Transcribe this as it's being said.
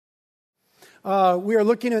We are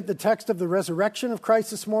looking at the text of the resurrection of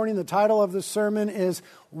Christ this morning. The title of the sermon is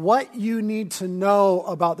What You Need to Know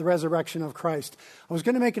About the Resurrection of Christ. I was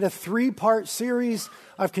going to make it a 3-part series.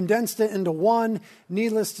 I've condensed it into one.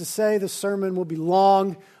 Needless to say, the sermon will be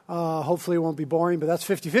long. Hopefully it won't be boring, but that's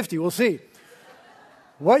 50-50. We'll see.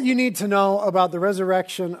 What you need to know about the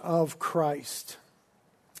resurrection of Christ.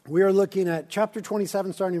 We are looking at chapter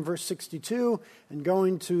 27, starting in verse 62, and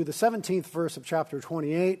going to the 17th verse of chapter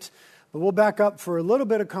 28. But we'll back up for a little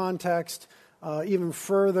bit of context, even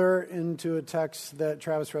further into a text that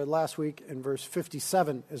Travis read last week. In verse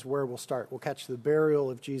 57 is where we'll start. We'll catch the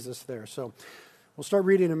burial of Jesus there. So we'll start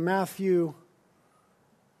reading in Matthew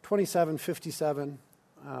 27:57,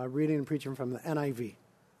 reading and preaching from the NIV.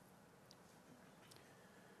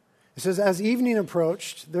 It says, as evening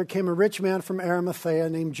approached, there came a rich man from Arimathea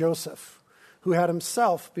named Joseph, who had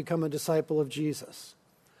himself become a disciple of Jesus.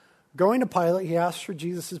 Going to Pilate, he asked for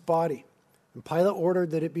Jesus' body, and Pilate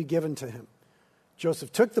ordered that it be given to him.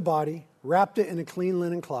 Joseph took the body, wrapped it in a clean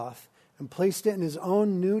linen cloth, and placed it in his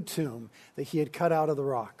own new tomb that he had cut out of the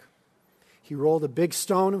rock. He rolled a big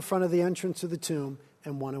stone in front of the entrance of the tomb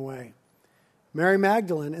and went away. Mary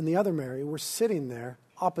Magdalene and the other Mary were sitting there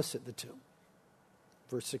opposite the tomb.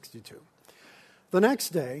 Verse 62. The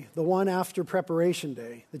next day, the one after preparation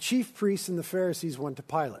day, the chief priests and the Pharisees went to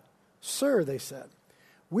Pilate. Sir, they said,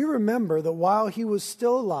 we remember that while he was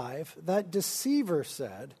still alive, that deceiver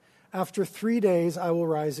said, after 3 days I will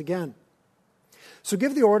rise again. So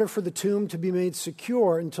give the order for the tomb to be made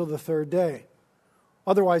secure until the 3rd day.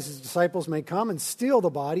 Otherwise his disciples may come and steal the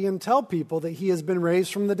body and tell people that he has been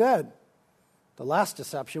raised from the dead. The last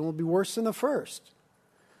deception will be worse than the first.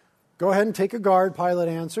 Go ahead and take a guard, Pilate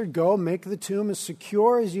answered. Go, make the tomb as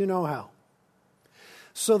secure as you know how.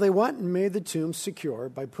 So they went and made the tomb secure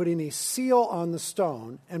by putting a seal on the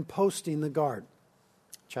stone and posting the guard.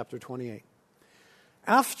 Chapter 28.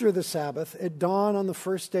 After the Sabbath, at dawn on the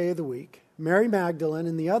first day of the week, Mary Magdalene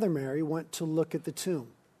and the other Mary went to look at the tomb.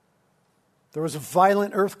 There was a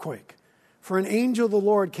violent earthquake, for an angel of the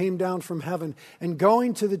Lord came down from heaven and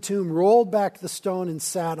going to the tomb rolled back the stone and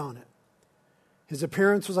sat on it. His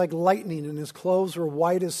appearance was like lightning, and his clothes were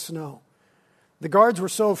white as snow. The guards were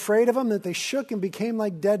so afraid of him that they shook and became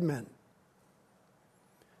like dead men.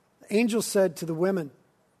 The angel said to the women,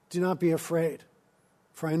 do not be afraid,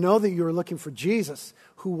 for I know that you are looking for Jesus,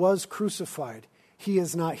 who was crucified. He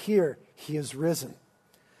is not here, he is risen.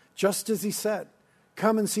 Just as he said,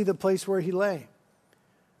 come and see the place where he lay.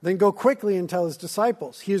 Then go quickly and tell his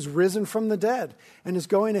disciples, he is risen from the dead and is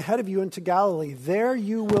going ahead of you into Galilee. There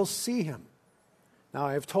you will see him. Now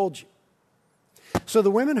I have told you. So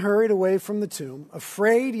the women hurried away from the tomb,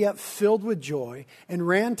 afraid yet filled with joy, and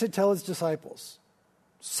ran to tell his disciples.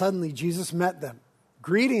 Suddenly Jesus met them.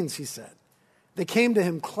 Greetings, he said. They came to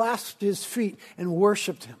him, clasped his feet, and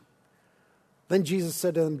worshipped him. Then Jesus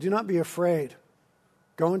said to them, do not be afraid.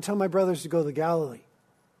 Go and tell my brothers to go to Galilee.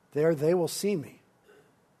 There they will see me.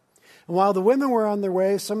 And while the women were on their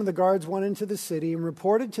way, some of the guards went into the city and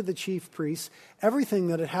reported to the chief priests everything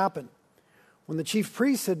that had happened. When the chief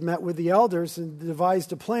priests had met with the elders and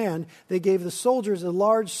devised a plan, they gave the soldiers a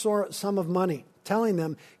large sum of money, telling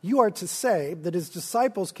them, you are to say that his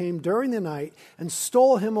disciples came during the night and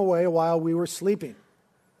stole him away while we were sleeping.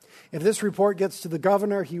 If this report gets to the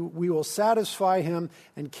governor, we will satisfy him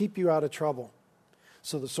and keep you out of trouble.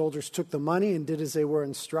 So the soldiers took the money and did as they were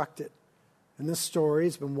instructed. And this story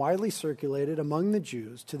has been widely circulated among the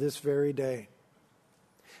Jews to this very day.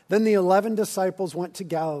 Then the 11 disciples went to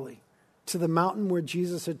Galilee, to the mountain where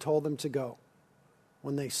Jesus had told them to go.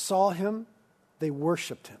 When they saw him, they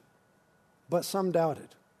worshiped him, but some doubted.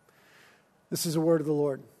 This is the word of the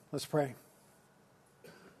Lord. Let's pray.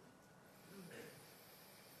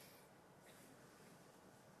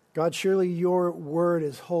 God, surely your word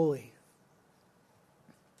is holy.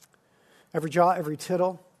 Every jot, every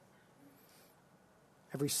tittle,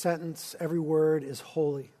 every sentence, every word is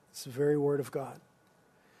holy. It's the very word of God.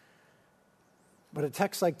 But a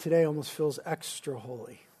text like today almost feels extra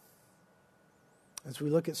holy as we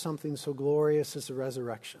look at something so glorious as the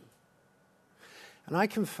resurrection. And I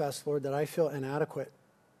confess, Lord, that I feel inadequate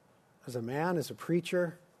as a man, as a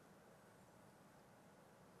preacher,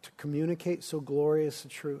 to communicate so glorious a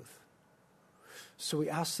truth. So we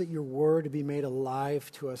ask that your word be made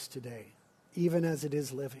alive to us today, even as it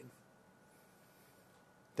is living.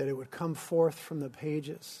 That it would come forth from the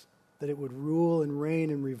pages, that it would rule and reign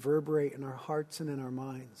and reverberate in our hearts and in our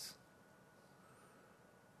minds.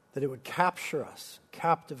 That it would capture us,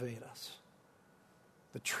 captivate us,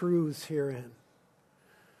 the truths herein.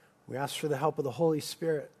 We ask for the help of the Holy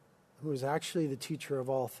Spirit, who is actually the teacher of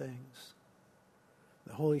all things,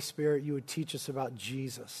 The Holy Spirit, you would teach us about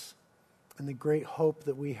Jesus and the great hope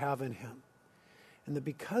that we have in him. And that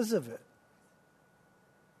because of it,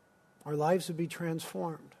 our lives would be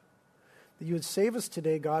transformed. That you would save us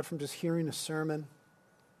today, God, from just hearing a sermon,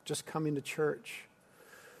 just coming to church.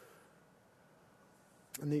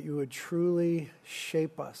 And that you would truly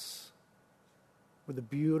shape us with the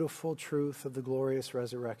beautiful truth of the glorious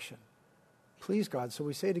resurrection. Please, God, so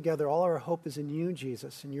we say together, all our hope is in you,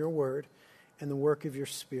 Jesus, in your word, and the work of your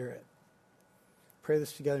Spirit. Pray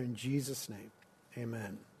this together in Jesus' name.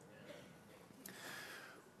 Amen.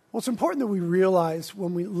 Well, it's important that we realize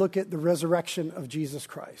when we look at the resurrection of Jesus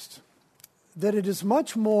Christ, that it is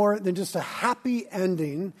much more than just a happy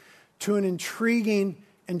ending to an intriguing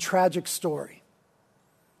and tragic story.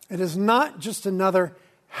 It is not just another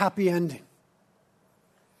happy ending.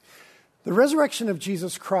 The resurrection of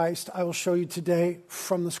Jesus Christ, I will show you today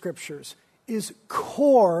from the Scriptures, is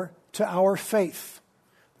core to our faith.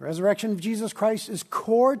 The resurrection of Jesus Christ is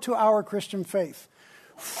core to our Christian faith.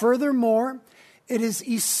 Furthermore, it is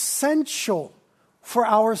essential for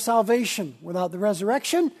our salvation. Without the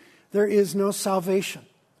resurrection, there is no salvation.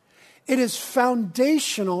 It is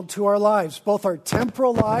foundational to our lives, both our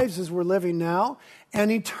temporal lives as we're living now,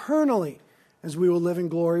 and eternally as we will live in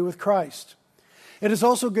glory with Christ. It is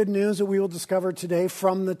also good news that we will discover today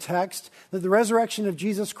from the text that the resurrection of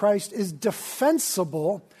Jesus Christ is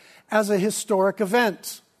defensible as a historic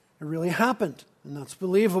event. It really happened, and that's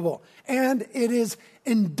believable. And it is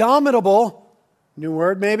indomitable, new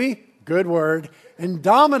word maybe, good word,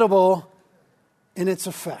 indomitable in its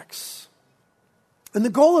effects. And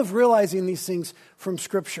the goal of realizing these things from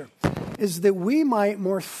Scripture is that we might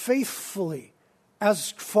more faithfully,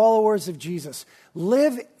 as followers of Jesus,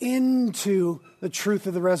 live into the truth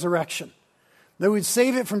of the resurrection. That we'd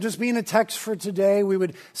save it from just being a text for today. We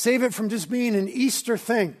would save it from just being an Easter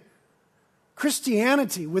thing.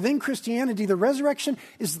 Christianity, within Christianity, the resurrection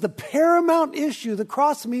is the paramount issue. The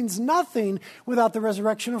cross means nothing without the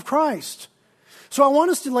resurrection of Christ. So I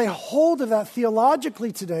want us to lay hold of that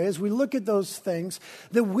theologically today as we look at those things,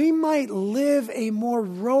 that we might live a more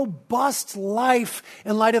robust life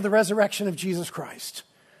in light of the resurrection of Jesus Christ.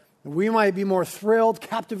 That we might be more thrilled,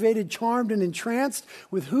 captivated, charmed, and entranced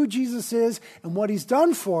with who Jesus is and what he's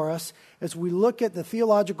done for us as we look at the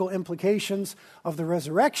theological implications of the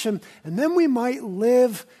resurrection. And then we might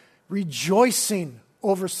live rejoicing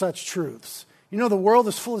over such truths. You know, the world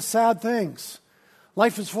is full of sad things.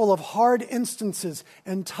 Life is full of hard instances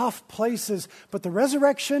and tough places, but the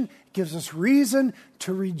resurrection gives us reason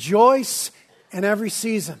to rejoice in every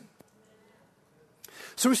season.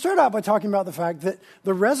 So we start out by talking about the fact that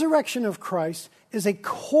the resurrection of Christ is a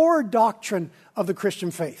core doctrine of the Christian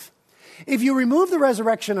faith. If you remove the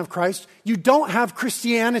resurrection of Christ, you don't have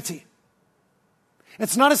Christianity.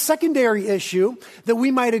 It's not a secondary issue that we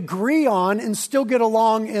might agree on and still get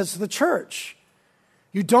along as the church.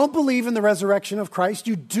 You don't believe in the resurrection of Christ,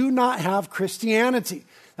 you do not have Christianity.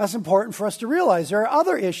 That's important for us to realize. There are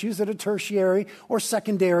other issues that are tertiary or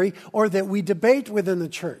secondary or that we debate within the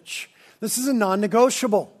church. This is a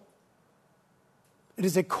non-negotiable. It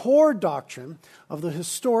is a core doctrine of the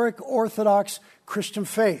historic Orthodox Christian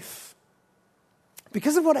faith.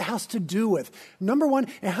 Because of what it has to do with. Number one,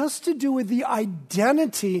 it has to do with the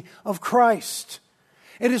identity of Christ.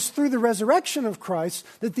 It is through the resurrection of Christ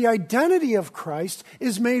that the identity of Christ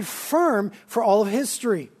is made firm for all of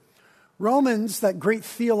history. Romans, that great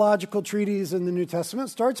theological treatise in the New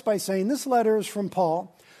Testament, starts by saying, this letter is from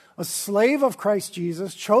Paul, a slave of Christ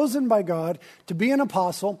Jesus, chosen by God to be an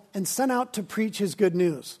apostle and sent out to preach his good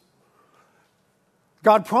news.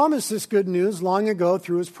 God promised this good news long ago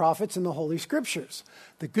through his prophets in the Holy Scriptures.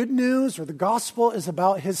 The good news or the gospel is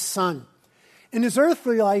about his son. In his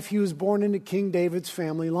earthly life, he was born into King David's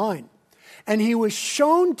family line. And he was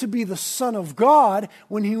shown to be the Son of God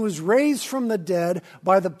when he was raised from the dead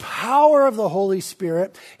by the power of the Holy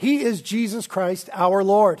Spirit. He is Jesus Christ, our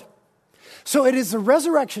Lord. So it is the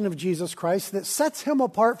resurrection of Jesus Christ that sets him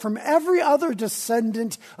apart from every other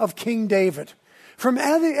descendant of King David, from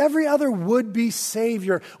every other would-be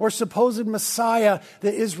Savior or supposed Messiah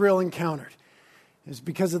that Israel encountered. It's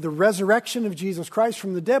because of the resurrection of Jesus Christ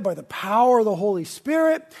from the dead by the power of the Holy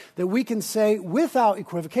Spirit that we can say without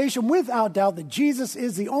equivocation, without doubt, that Jesus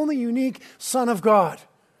is the only unique Son of God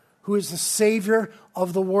who is the Savior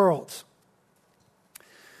of the world.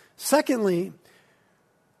 Secondly,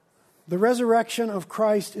 the resurrection of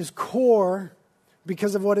Christ is core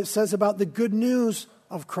because of what it says about the good news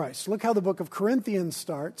of Christ. Look how the book of Corinthians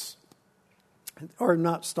starts, or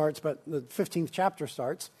not starts, but the 15th chapter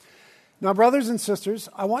starts. Now, brothers and sisters,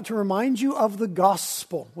 I want to remind you of the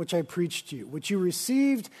gospel which I preached to you, which you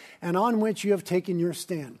received and on which you have taken your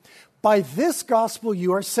stand. By this gospel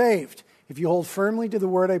you are saved, if you hold firmly to the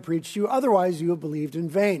word I preached to you. Otherwise you have believed in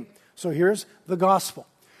vain. So here's the gospel.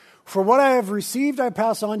 For what I have received, I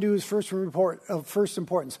pass on to his first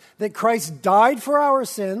importance, that Christ died for our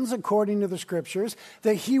sins, according to the Scriptures,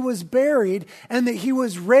 that he was buried, and that he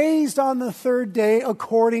was raised on the third day,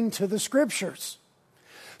 according to the Scriptures.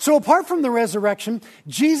 So apart from the resurrection,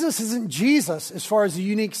 Jesus isn't Jesus as far as the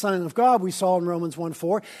unique Son of God we saw in Romans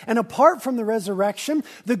 1:4. And apart from the resurrection,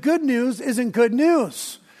 the good news isn't good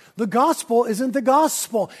news. The gospel isn't the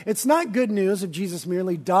gospel. It's not good news if Jesus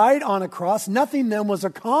merely died on a cross. Nothing then was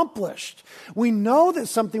accomplished. We know that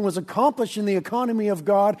something was accomplished in the economy of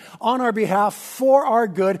God on our behalf for our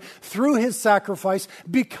good through his sacrifice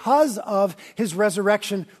because of his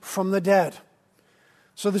resurrection from the dead.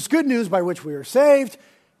 So this good news by which we are saved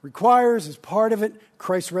requires, as part of it,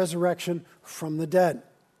 Christ's resurrection from the dead.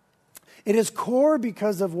 It is core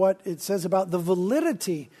because of what it says about the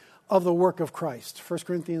validity of the work of Christ. 1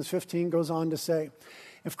 Corinthians 15 goes on to say,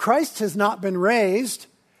 if Christ has not been raised,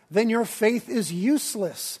 then your faith is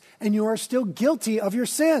useless and you are still guilty of your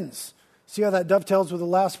sins. See how that dovetails with the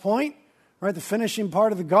last point? Right? The finishing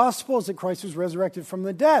part of the gospel is that Christ was resurrected from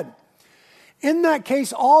the dead. In that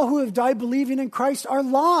case, all who have died believing in Christ are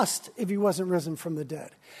lost if he wasn't risen from the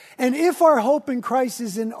dead. And if our hope in Christ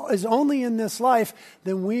is only in this life,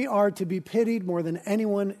 then we are to be pitied more than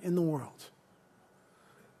anyone in the world.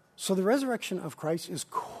 So the resurrection of Christ is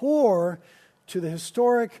core to the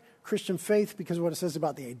historic Christian faith because of what it says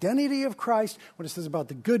about the identity of Christ, what it says about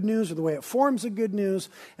the good news or the way it forms the good news,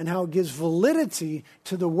 and how it gives validity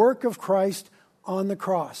to the work of Christ on the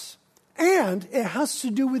cross. And it has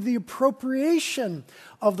to do with the appropriation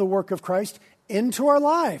of the work of Christ into our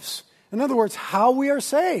lives. In other words, how we are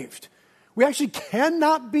saved. We actually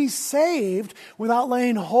cannot be saved without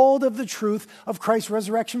laying hold of the truth of Christ's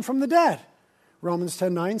resurrection from the dead. Romans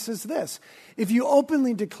 10:9 says this, if you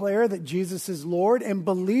openly declare that Jesus is Lord and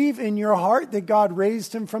believe in your heart that God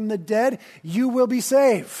raised him from the dead, you will be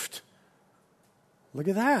saved. Look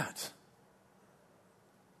at that.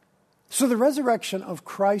 So the resurrection of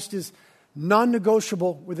Christ is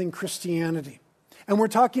non-negotiable within Christianity. And we're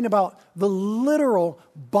talking about the literal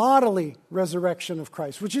bodily resurrection of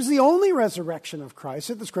Christ, which is the only resurrection of Christ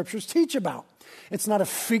that the Scriptures teach about. It's not a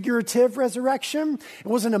figurative resurrection. It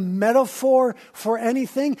wasn't a metaphor for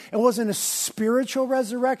anything. It wasn't a spiritual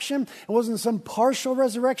resurrection. It wasn't some partial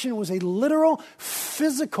resurrection. It was a literal,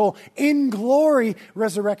 physical, in glory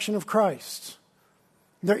resurrection of Christ.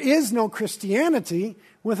 There is no Christianity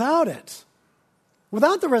without it.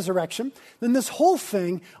 Without the resurrection, then this whole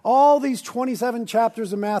thing, all these 27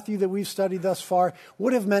 chapters of Matthew that we've studied thus far,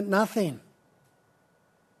 would have meant nothing.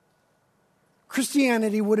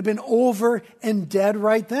 Christianity would have been over and dead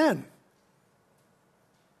right then.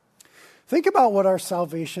 Think about what our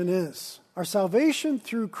salvation is. Our salvation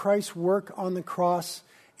through Christ's work on the cross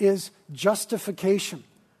is justification.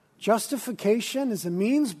 Justification is a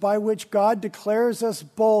means by which God declares us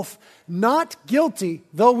both not guilty,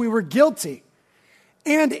 though we were guilty,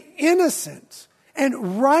 and innocent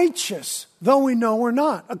and righteous, though we know we're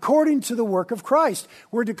not, according to the work of Christ.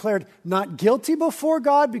 We're declared not guilty before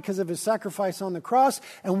God because of his sacrifice on the cross,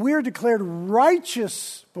 and we're declared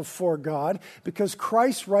righteous before God because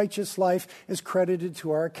Christ's righteous life is credited to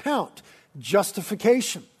our account.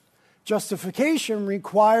 Justification. Justification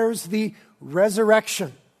requires the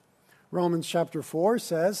resurrection. Romans chapter 4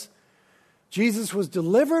 says, Jesus was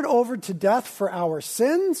delivered over to death for our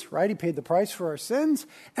sins, right? He paid the price for our sins,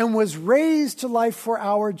 and was raised to life for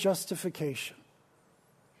our justification.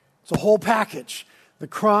 It's a whole package, the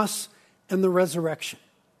cross and the resurrection.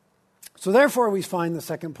 So therefore, we find the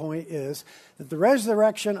second point is that the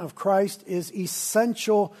resurrection of Christ is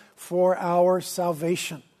essential for our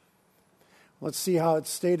salvation. Let's see how it's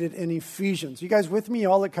stated in Ephesians. You guys with me?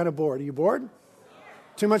 You all look kind of bored. Are you bored?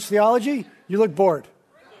 Too much theology? You look bored.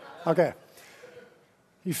 Okay.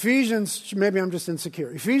 Ephesians, maybe I'm just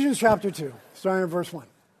insecure. Ephesians chapter 2, starting at verse 1.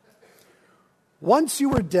 Once you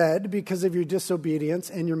were dead because of your disobedience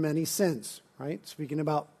and your many sins, right? Speaking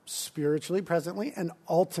about spiritually, presently, and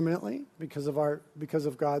ultimately because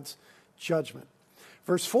of God's judgment.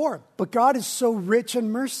 Verse 4, but God is so rich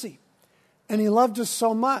in mercy, and he loved us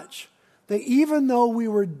so much that even though we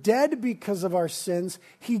were dead because of our sins,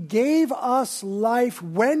 he gave us life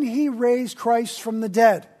when he raised Christ from the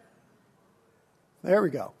dead. There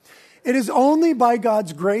we go. It is only by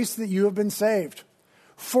God's grace that you have been saved.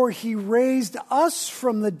 For he raised us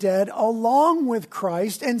from the dead along with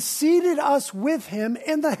Christ and seated us with him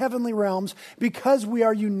in the heavenly realms because we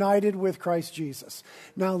are united with Christ Jesus.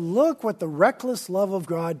 Now look what the reckless love of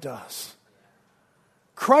God does.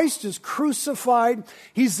 Christ is crucified.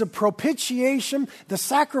 He's the propitiation, the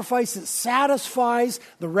sacrifice that satisfies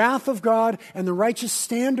the wrath of God and the righteous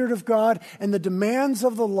standard of God and the demands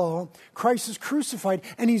of the law. Christ is crucified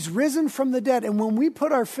and he's risen from the dead. And when we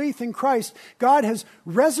put our faith in Christ, God has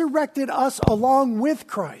resurrected us along with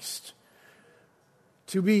Christ.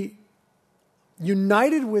 To be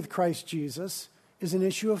united with Christ Jesus is an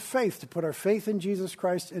issue of faith, to put our faith in Jesus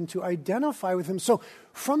Christ and to identify with him. So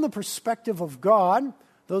from the perspective of God,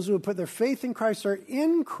 those who have put their faith in Christ are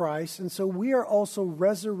in Christ, and so we are also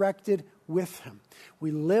resurrected with him.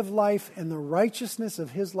 We live life in the righteousness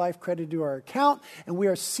of his life credited to our account, and we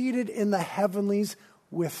are seated in the heavenlies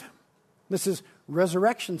with him. This is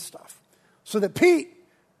resurrection stuff. So that Pete,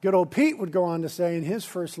 good old Pete, would go on to say in his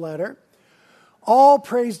first letter, all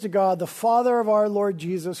praise to God, the Father of our Lord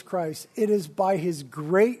Jesus Christ. It is by his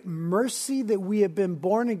great mercy that we have been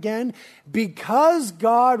born again because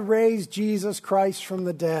God raised Jesus Christ from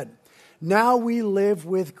the dead. Now we live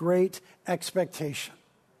with great expectation.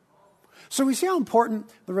 So we see how important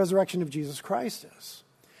the resurrection of Jesus Christ is.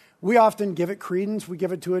 We often give it credence, we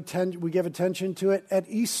give attention to it at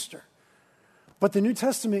Easter. But the New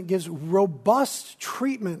Testament gives robust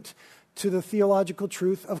treatment to the theological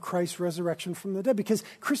truth of Christ's resurrection from the dead, because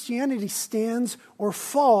Christianity stands or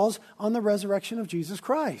falls on the resurrection of Jesus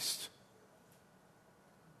Christ.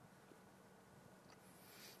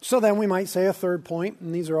 So then we might say a third point,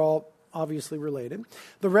 and these are all obviously related.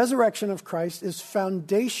 The resurrection of Christ is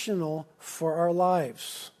foundational for our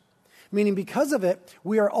lives. Meaning because of it,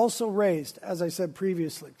 we are also raised, as I said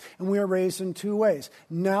previously. And we are raised in two ways.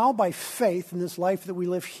 Now by faith in this life that we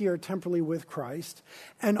live here temporally with Christ,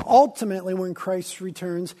 and ultimately when Christ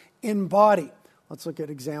returns in body. Let's look at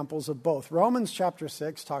examples of both. Romans chapter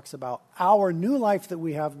 6 talks about our new life that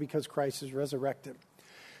we have because Christ is resurrected. It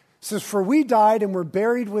says, for we died and were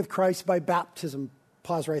buried with Christ by baptism.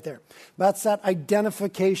 Pause right there. That's that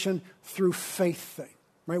identification through faith thing.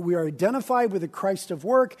 Right? We are identified with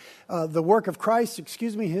the work of Christ,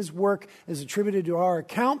 his work is attributed to our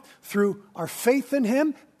account through our faith in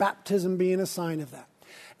him, baptism being a sign of that.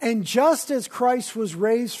 And just as Christ was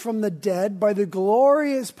raised from the dead by the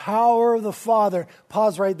glorious power of the Father,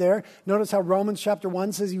 pause right there. Notice how Romans chapter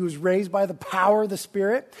 1 says he was raised by the power of the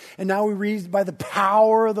Spirit, and now we read by the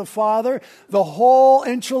power of the Father. The whole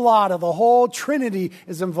enchilada, the whole Trinity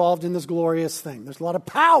is involved in this glorious thing. There's a lot of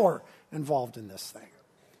power involved in this thing.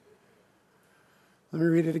 Let me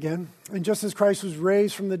read it again. And just as Christ was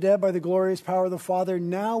raised from the dead by the glorious power of the Father,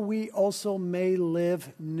 now we also may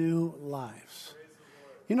live new lives.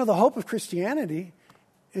 You know, the hope of Christianity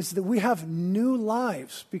is that we have new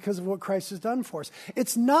lives because of what Christ has done for us.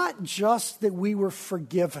 It's not just that we were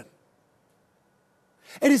forgiven.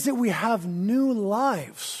 It is that we have new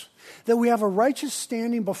lives. That we have a righteous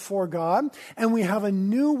standing before God, and we have a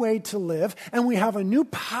new way to live, and we have a new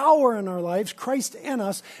power in our lives, Christ in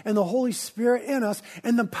us, and the Holy Spirit in us,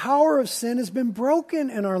 and the power of sin has been broken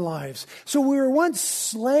in our lives. So we were once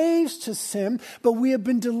slaves to sin, but we have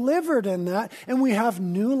been delivered in that, and we have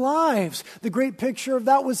new lives. The great picture of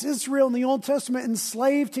that was Israel in the Old Testament,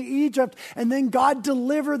 enslaved to Egypt, and then God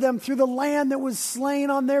delivered them through the land that was slain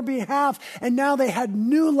on their behalf, and now they had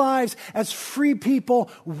new lives as free people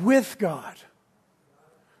with God.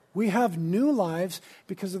 We have new lives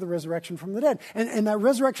because of the resurrection from the dead. And that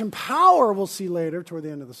resurrection power, we'll see later toward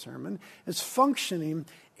the end of the sermon, is functioning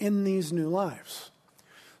in these new lives.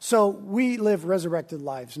 So we live resurrected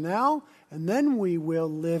lives now, and then we will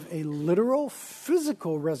live a literal,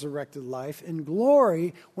 physical resurrected life in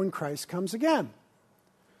glory when Christ comes again.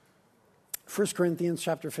 1 Corinthians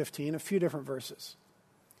chapter 15, a few different verses.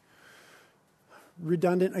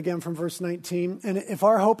 Redundant again from verse 19. And if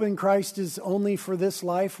our hope in Christ is only for this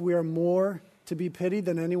life, we are more to be pitied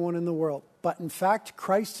than anyone in the world. But in fact,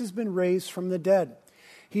 Christ has been raised from the dead.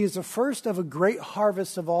 He is the first of a great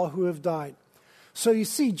harvest of all who have died. So you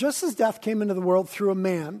see, just as death came into the world through a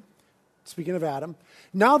man, speaking of Adam,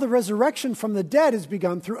 now the resurrection from the dead has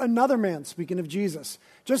begun through another man, speaking of Jesus.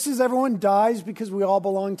 Just as everyone dies because we all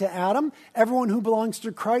belong to Adam, everyone who belongs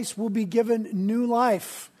to Christ will be given new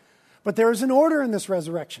life. But there is an order in this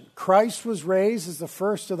resurrection. Christ was raised as the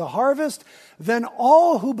first of the harvest. Then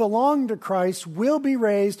all who belong to Christ will be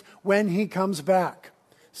raised when he comes back.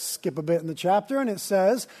 Skip a bit in the chapter and it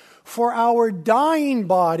says, for our dying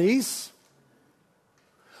bodies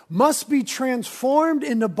must be transformed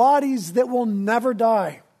into bodies that will never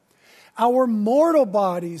die. Our mortal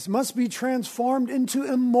bodies must be transformed into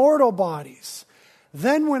immortal bodies.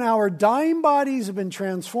 Then when our dying bodies have been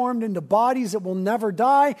transformed into bodies that will never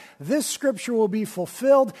die, this scripture will be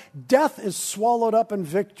fulfilled. Death is swallowed up in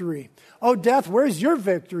victory. Oh, death, where's your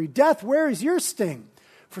victory? Death, where is your sting?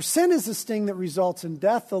 For sin is the sting that results in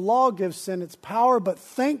death. The law gives sin its power, but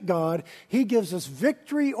thank God, he gives us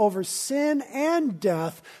victory over sin and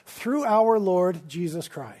death through our Lord Jesus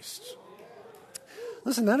Christ.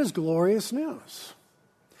 Listen, that is glorious news.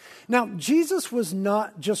 Now, Jesus was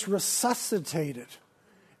not just resuscitated,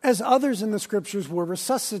 as others in the scriptures were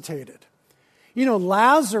resuscitated. You know,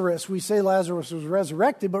 Lazarus, we say Lazarus was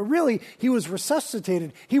resurrected, but really he was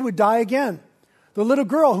resuscitated. He would die again. The little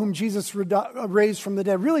girl whom Jesus raised from the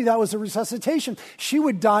dead, really that was a resuscitation. She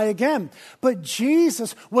would die again. But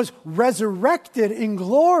Jesus was resurrected in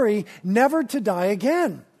glory, never to die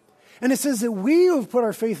again. And it says that we who have put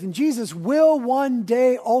our faith in Jesus will one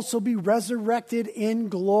day also be resurrected in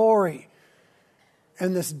glory.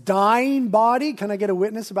 And this dying body, can I get a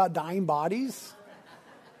witness about dying bodies?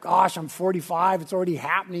 Gosh, I'm 45, it's already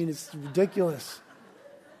happening, it's ridiculous.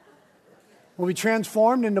 Will be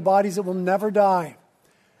transformed into bodies that will never die.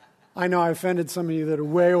 I know I offended some of you that are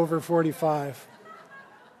way over 45.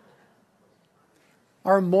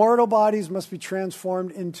 Our mortal bodies must be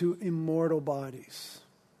transformed into immortal bodies.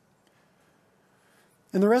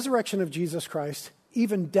 In the resurrection of Jesus Christ,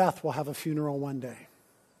 even death will have a funeral one day.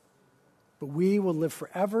 But we will live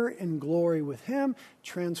forever in glory with him,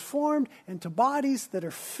 transformed into bodies that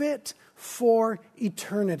are fit for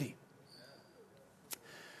eternity.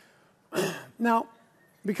 Now,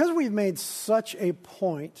 because we've made such a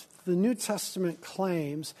point, the New Testament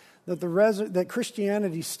claims that that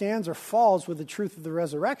Christianity stands or falls with the truth of the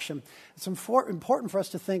resurrection. It's important for us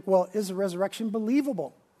to think, well, is the resurrection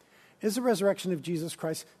believable? Is the resurrection of Jesus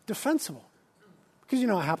Christ defensible? Because, you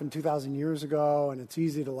know, it happened 2,000 years ago, and it's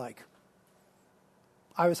easy to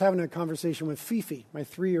I was having a conversation with Fifi, my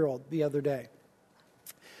 3-year-old, the other day.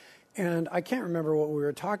 And I can't remember what we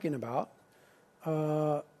were talking about.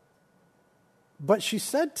 But she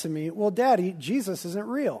said to me, well, Daddy, Jesus isn't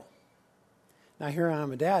real. Now, here I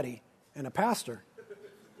am, a daddy and a pastor,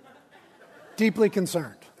 deeply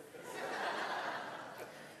concerned.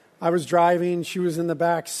 I was driving. She was in the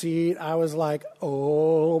back seat. I was like,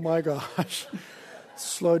 oh, my gosh.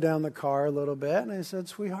 Slowed down the car a little bit. And I said,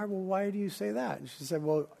 sweetheart, well, why do you say that? And she said,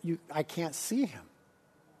 well, I can't see him.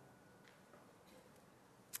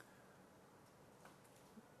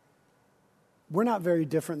 We're not very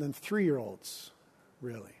different than 3-year-olds,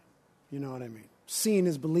 really. You know what I mean? Seeing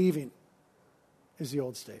is believing is the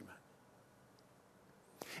old statement.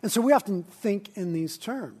 And so we often think in these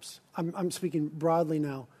terms. I'm speaking broadly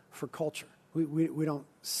now for culture. We don't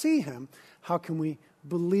see him. How can we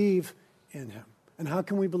believe in him? And how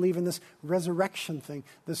can we believe in this resurrection thing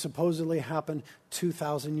that supposedly happened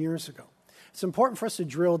 2,000 years ago? It's important for us to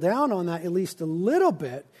drill down on that at least a little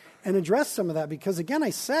bit and address some of that because, again,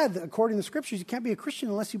 I said that according to the scriptures, you can't be a Christian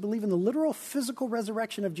unless you believe in the literal physical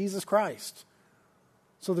resurrection of Jesus Christ.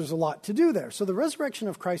 So there's a lot to do there. So the resurrection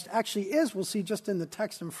of Christ actually is, we'll see just in the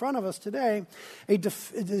text in front of us today, it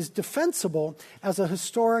is defensible as a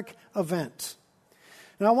historic event.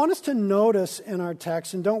 And I want us to notice in our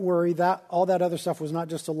text, and don't worry, that all that other stuff was not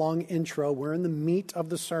just a long intro. We're in the meat of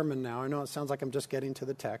the sermon now. I know it sounds like I'm just getting to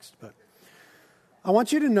the text, but I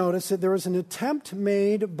want you to notice that there was an attempt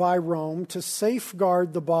made by Rome to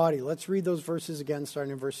safeguard the body. Let's read those verses again,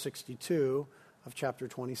 starting in verse 62 of chapter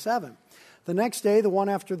 27. The next day, the one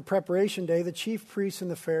after the preparation day, the chief priests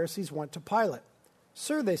and the Pharisees went to Pilate.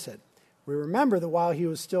 Sir, they said, we remember that while he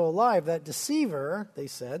was still alive, that deceiver, they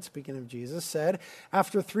said, speaking of Jesus, said,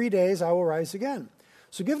 after 3 days I will rise again.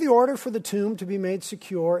 So give the order for the tomb to be made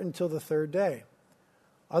secure until the 3rd day.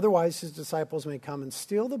 Otherwise his disciples may come and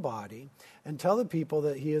steal the body and tell the people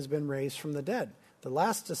that he has been raised from the dead. The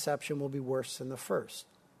last deception will be worse than the first.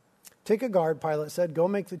 Take a guard, Pilate said, go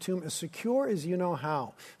make the tomb as secure as you know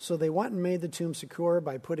how. So they went and made the tomb secure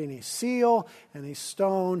by putting a seal and a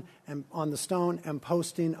stone on the stone and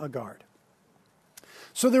posting a guard.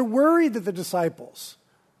 So they're worried that the disciples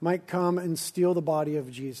might come and steal the body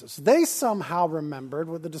of Jesus. They somehow remembered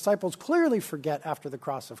what the disciples clearly forget after the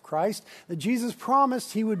cross of Christ, that Jesus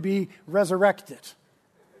promised he would be resurrected.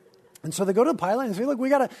 And so they go to Pilate and say, look, we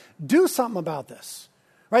got to do something about this.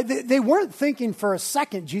 Right? They weren't thinking for a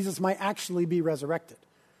second Jesus might actually be resurrected.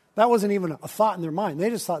 That wasn't even a thought in their mind. They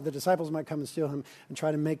just thought the disciples might come and steal him and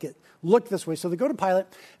try to make it look this way. So they go to Pilate,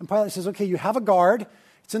 and Pilate says, okay, you have a guard.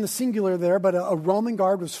 It's in the singular there, but a Roman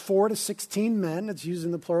guard was 4 to 16 men. It's used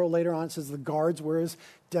in the plural later on. It says the guards were his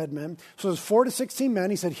dead men. So there's 4 to 16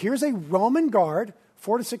 men. He said, here's a Roman guard,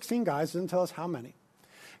 4 to 16 guys, doesn't tell us how many.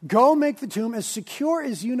 Go make the tomb as secure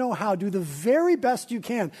as you know how. Do the very best you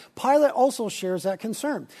can. Pilate also shares that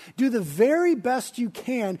concern. Do the very best you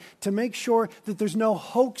can to make sure that there's no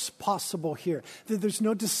hoax possible here, that there's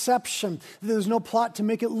no deception, that there's no plot to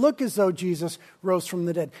make it look as though Jesus rose from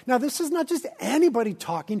the dead. Now, this is not just anybody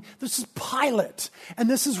talking. This is Pilate, and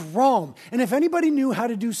this is Rome. And if anybody knew how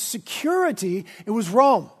to do security, it was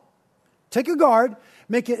Rome. Take a guard,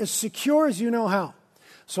 make it as secure as you know how.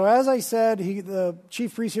 So as I said, the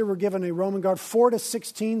chief priests here were given a Roman guard, 4 to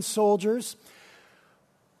 16 soldiers.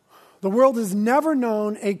 The world has never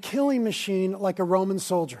known a killing machine like a Roman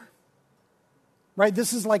soldier. Right?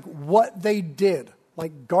 This is like what they did.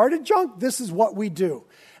 Like guarded junk, this is what we do.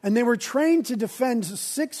 And they were trained to defend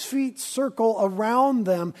 6 feet circle around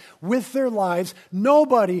them with their lives.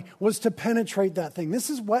 Nobody was to penetrate that thing. This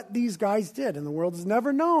is what these guys did. And the world has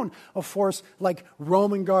never known a force like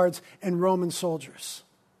Roman guards and Roman soldiers.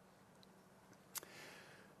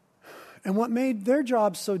 And what made their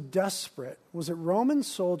job so desperate was that Roman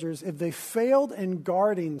soldiers, if they failed in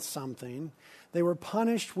guarding something, they were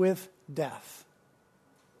punished with death.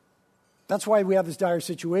 That's why we have this dire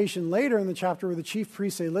situation later in the chapter where the chief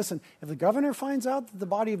priests say, listen, if the governor finds out that the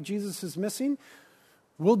body of Jesus is missing,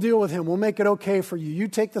 we'll deal with him. We'll make it okay for you. You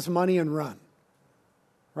take this money and run.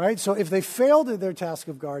 Right? So if they failed at their task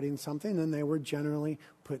of guarding something, then they were generally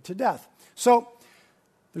put to death. So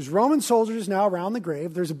there's Roman soldiers now around the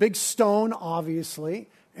grave. There's a big stone, obviously.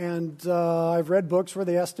 And I've read books where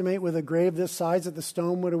they estimate with a grave this size that the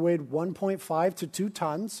stone would have weighed 1.5 to 2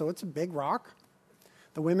 tons. So it's a big rock.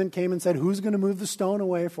 The women came and said, who's going to move the stone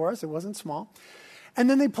away for us? It wasn't small. And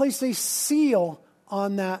then they placed a seal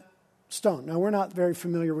on that stone. Now, we're not very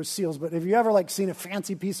familiar with seals, but have you ever seen a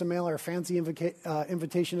fancy piece of mail or a fancy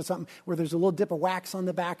invitation to something where there's a little dip of wax on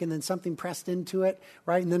the back and then something pressed into it,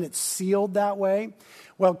 right? And then it's sealed that way?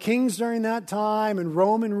 Well, kings during that time and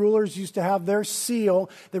Roman rulers used to have their seal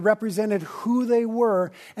that represented who they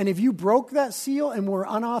were. And if you broke that seal and were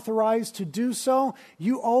unauthorized to do so,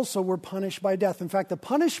 you also were punished by death. In fact, the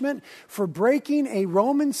punishment for breaking a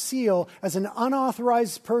Roman seal as an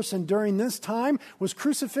unauthorized person during this time was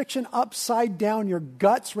crucifixion upside down. Your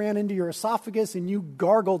guts ran into your esophagus and you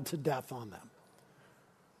gargled to death on them.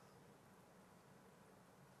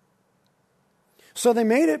 So they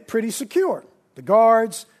made it pretty secure. The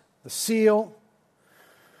guards, the seal.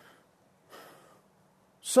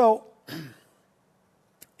 So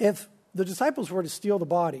if the disciples were to steal the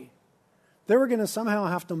body, they were going to somehow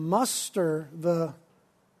have to muster what's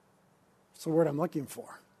the word I'm looking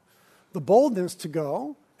for? The boldness to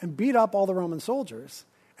go and beat up all the Roman soldiers,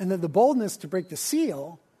 and then the boldness to break the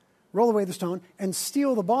seal, roll away the stone, and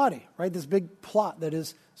steal the body, right? This big plot that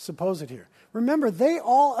is supposed here. Remember, they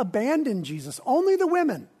all abandoned Jesus. Only the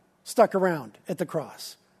women stuck around at the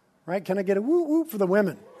cross, right? Can I get a woo woo for the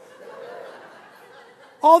women?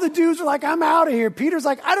 All the dudes are like, I'm out of here. Peter's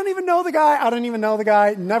like, I don't even know the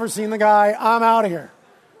guy. Never seen the guy. I'm out of here.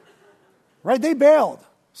 Right? They bailed.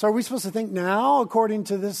 So are we supposed to think now, according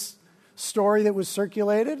to this story that was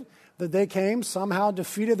circulated, that they came, somehow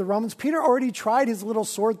defeated the Romans? Peter already tried his little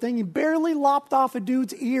sword thing. He barely lopped off a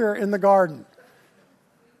dude's ear in the garden.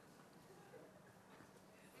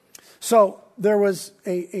 So there was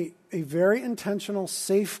a very intentional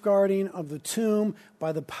safeguarding of the tomb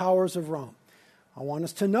by the powers of Rome. I want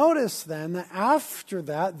us to notice then that after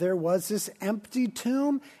that, there was this empty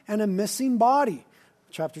tomb and a missing body.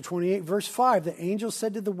 Chapter 28, verse 5, the angel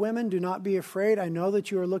said to the women, do not be afraid. I know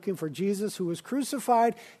that you are looking for Jesus who was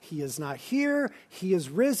crucified. He is not here. He is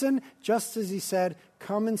risen, just as he said.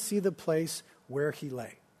 Come and see the place where he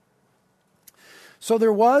lay. So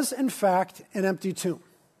there was, in fact, an empty tomb.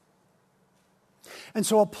 And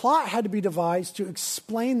so a plot had to be devised to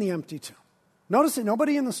explain the empty tomb. Notice that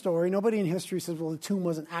nobody in the story, nobody in history says, well, the tomb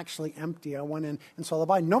wasn't actually empty. I went in and saw the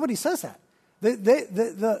body. Nobody says that.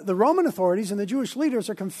 The Roman authorities and the Jewish leaders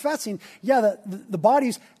are confessing, the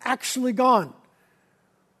body's actually gone.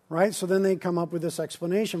 Right? So then they come up with this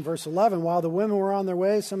explanation. Verse 11, while the women were on their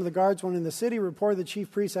way, some of the guards went in the city, reported to the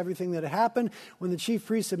chief priests everything that had happened. When the chief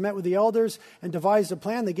priests had met with the elders and devised a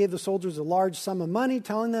plan, they gave the soldiers a large sum of money,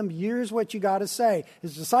 telling them, here's what you got to say.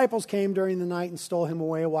 His disciples came during the night and stole him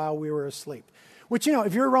away while we were asleep. Which,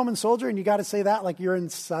 if you're a Roman soldier and you got to say that, you're in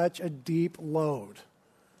such a deep load.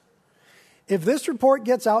 If this report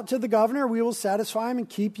gets out to the governor, we will satisfy him and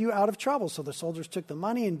keep you out of trouble. So the soldiers took the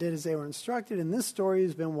money and did as they were instructed, and this story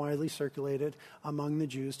has been widely circulated among the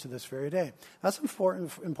Jews to this very day. That's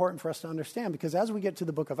important for us to understand, because as we get to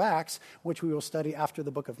the book of Acts, which we will study after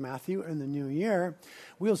the book of Matthew in the new year,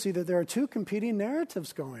 we'll see that there are two competing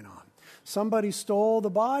narratives going on. somebody stole the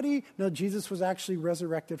body. No, Jesus was actually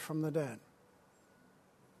resurrected from the dead.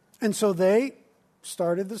 And so they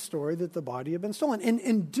started the story that the body had been stolen. And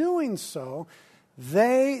in doing so,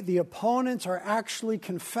 the opponents, are actually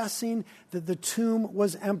confessing that the tomb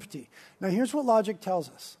was empty. Now, here's what logic tells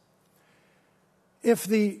us. If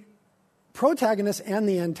the protagonist and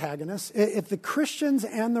the antagonist, if the Christians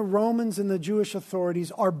and the Romans and the Jewish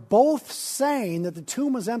authorities are both saying that the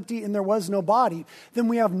tomb was empty and there was no body, then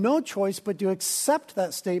we have no choice but to accept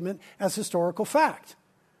that statement as historical fact.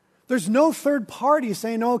 There's no third party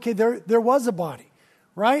saying, oh, okay, there was a body,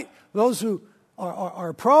 right? Those who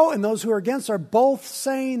are pro and those who are against are both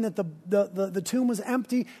saying that the tomb was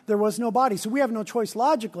empty, there was no body. So we have no choice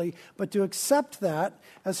logically but to accept that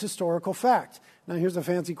as historical fact. Now here's a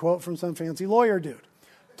fancy quote from some fancy lawyer dude.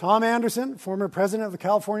 Tom Anderson, former president of the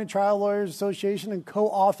California Trial Lawyers Association and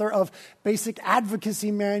co-author of Basic Advocacy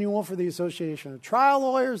Manual for the Association of Trial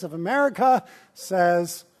Lawyers of America,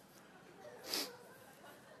 says,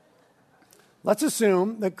 let's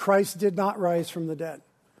assume that Christ did not rise from the dead.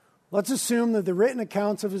 Let's assume that the written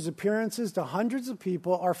accounts of his appearances to hundreds of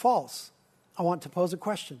people are false. I want to pose a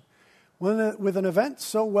question. With an event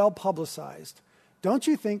so well publicized, don't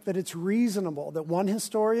you think that it's reasonable that one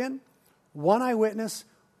historian, one eyewitness,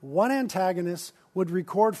 one antagonist would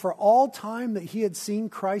record for all time that he had seen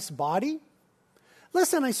Christ's body?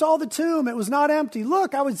 Listen, I saw the tomb. It was not empty.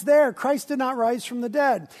 Look, I was there. Christ did not rise from the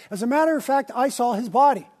dead. As a matter of fact, I saw his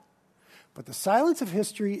body. But the silence of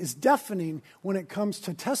history is deafening when it comes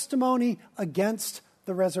to testimony against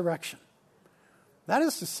the resurrection. That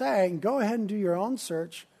is to say, go ahead and do your own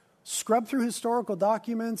search, scrub through historical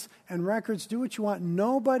documents and records, do what you want.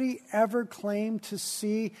 Nobody ever claimed to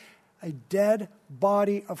see a dead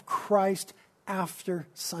body of Christ after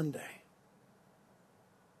Sunday.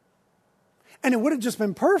 And it would have just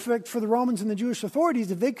been perfect for the Romans and the Jewish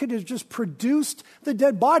authorities if they could have just produced the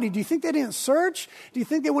dead body. Do you think they didn't search? Do you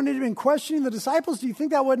think they wouldn't have been questioning the disciples? Do you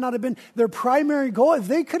think that would not have been their primary goal? If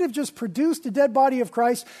they could have just produced the dead body of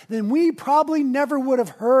Christ, then we probably never would have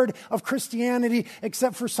heard of Christianity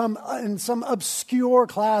except for in some obscure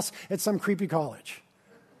class at some creepy college.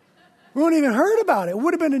 We wouldn't even heard about it. It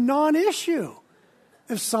would have been a non-issue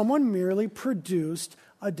if someone merely produced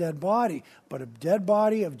a dead body. But a dead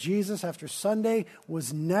body of Jesus after Sunday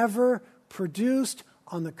was never produced.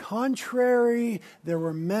 On the contrary, there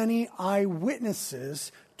were many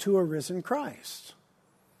eyewitnesses to a risen Christ.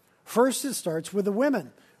 First, it starts with the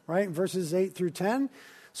women, right? Verses 8 through 10.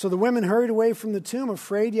 So the women hurried away from the tomb,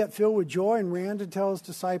 afraid yet filled with joy, and ran to tell his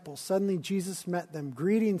disciples. Suddenly Jesus met them.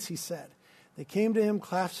 Greetings, he said. They came to him,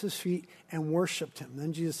 clasped his feet, and worshipped him.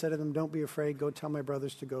 Then Jesus said to them, don't be afraid. Go tell my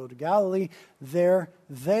brothers to go to Galilee. There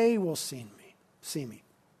they will see me.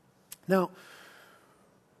 Now,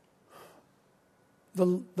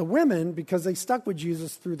 the women, because they stuck with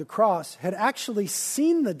Jesus through the cross, had actually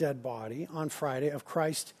seen the dead body on Friday of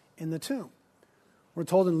Christ in the tomb. We're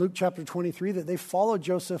told in Luke chapter 23 that they followed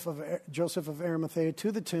Joseph of Arimathea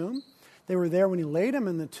to the tomb. They were there when he laid him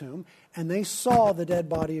in the tomb, and they saw the dead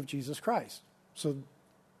body of Jesus Christ. So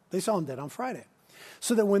they saw him dead on Friday.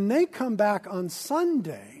 So that when they come back on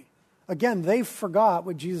Sunday, again, they forgot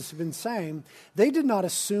what Jesus had been saying. They did not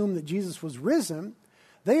assume that Jesus was risen.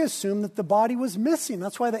 They assumed that the body was missing.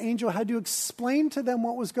 That's why the angel had to explain to them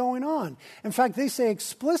what was going on. In fact, they say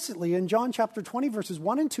explicitly in John chapter 20, verses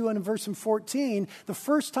 1 and 2, and in verse 14, the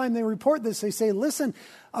first time they report this, they say, listen,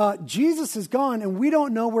 Jesus is gone, and we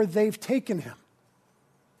don't know where they've taken him.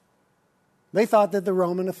 They thought that the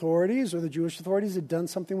Roman authorities or the Jewish authorities had done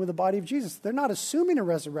something with the body of Jesus. They're not assuming a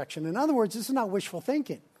resurrection. In other words, this is not wishful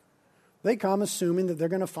thinking. They come assuming that they're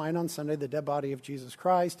going to find on Sunday the dead body of Jesus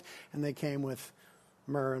Christ, and they came with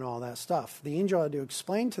myrrh and all that stuff. The angel had to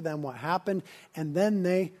explain to them what happened, and then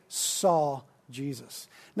they saw Jesus.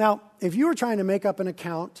 Now, if you were trying to make up an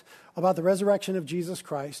account about the resurrection of Jesus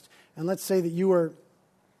Christ, and let's say that you were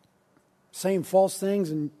saying false things,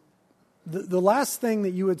 and the last thing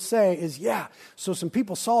that you would say is, yeah, so some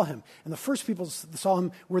people saw him, and the first people saw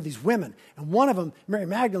him were these women, and one of them, Mary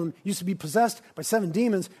Magdalene, used to be possessed by 7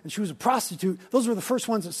 demons, and she was a prostitute. Those were the first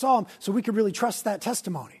ones that saw him, so we could really trust that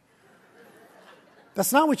testimony.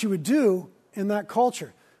 That's not what you would do in that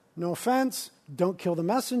culture. No offense, don't kill the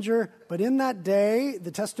messenger, but in that day,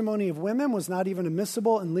 the testimony of women was not even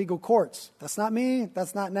admissible in legal courts. That's not me,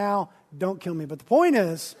 that's not now, don't kill me. But the point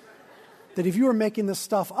is that if you were making this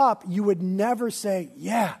stuff up, you would never say,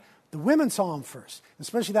 yeah, the women saw him first,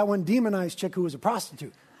 especially that one demonized chick who was a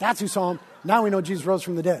prostitute. That's who saw him. Now we know Jesus rose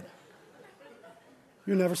from the dead.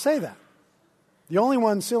 You never say that. The only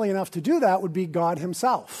one silly enough to do that would be God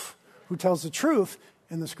himself, who tells the truth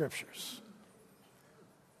in the scriptures.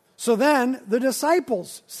 So then the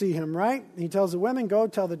disciples see him, right? He tells the women, go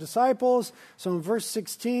tell the disciples. So in verse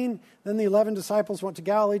 16, then the 11 disciples went to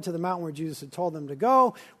Galilee to the mountain where Jesus had told them to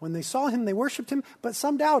go. When they saw him, they worshiped him, but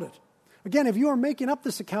some doubted. Again, if you were making up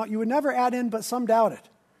this account, you would never add in, but some doubted.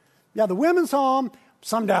 Yeah, the women saw him,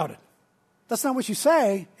 some doubted. That's not what you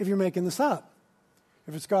say if you're making this up.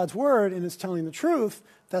 If it's God's word and it's telling the truth,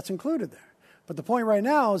 that's included there. But the point right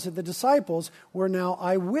now is that the disciples were now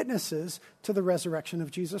eyewitnesses to the resurrection of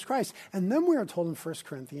Jesus Christ. And then we are told in 1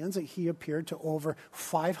 Corinthians that he appeared to over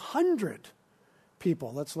 500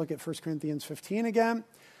 people. Let's look at 1 Corinthians 15 again.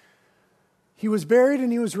 He was buried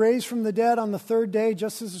and he was raised from the dead on the third day,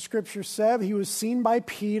 just as the scripture said. He was seen by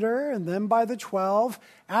Peter and then by the 12.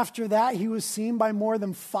 After that, he was seen by more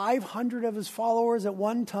than 500 of his followers at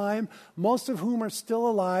one time, most of whom are still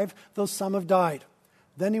alive, though some have died.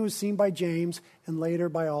 Then he was seen by James and later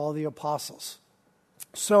by all the apostles.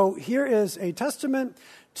 So here is a testament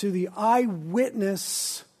to the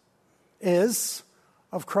eyewitness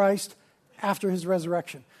of Christ after his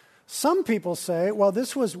resurrection. Some people say, well,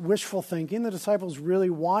 this was wishful thinking. The disciples really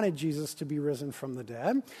wanted Jesus to be risen from the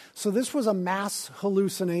dead. So this was a mass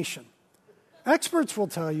hallucination. Experts will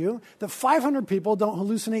tell you that 500 people don't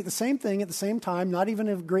hallucinate the same thing at the same time, not even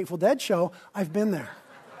a Grateful Dead show. I've been there.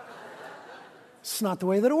 It's not the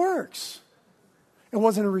way that it works. It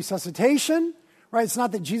wasn't a resuscitation, right? It's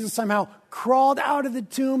not that Jesus somehow crawled out of the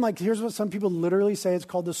tomb. Like, here's what some people literally say. It's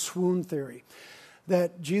called the swoon theory.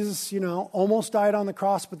 That Jesus, almost died on the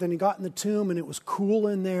cross, but then he got in the tomb and it was cool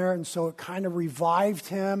in there. And so it kind of revived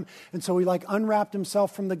him. And so he unwrapped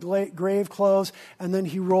himself from the grave clothes. And then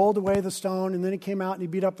he rolled away the stone. And then he came out and he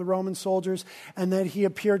beat up the Roman soldiers. And then he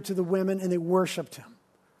appeared to the women and they worshiped him.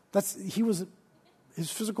 His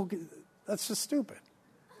physical... That's just stupid.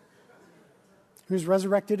 He was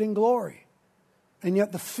resurrected in glory. And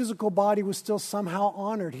yet the physical body was still somehow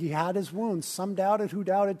honored. He had his wounds. Some doubted. Who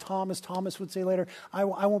doubted? Thomas. Thomas would say later, I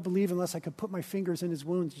won't believe unless I could put my fingers in his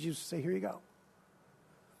wounds. Jesus would say, here you go.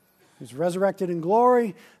 He was resurrected in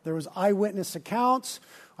glory. There was eyewitness accounts.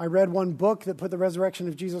 I read one book that put the resurrection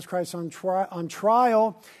of Jesus Christ on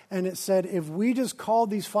trial, and it said, if we just called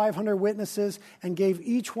these 500 witnesses and gave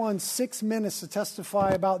each one 6 minutes to testify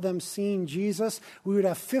about them seeing Jesus, we would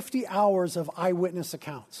have 50 hours of eyewitness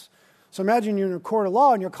accounts. So imagine you're in a court of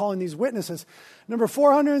law and you're calling these witnesses. Number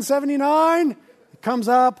 479 comes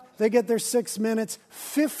up, they get their 6 minutes,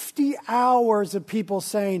 50 hours of people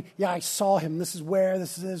saying, yeah, I saw him. This is where,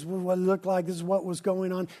 this is what it looked like, this is what was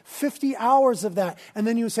going on. 50 hours of that. And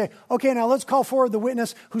then you would say, okay, now let's call forward the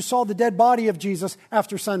witness who saw the dead body of Jesus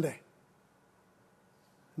after Sunday.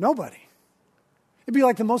 Nobody. It'd be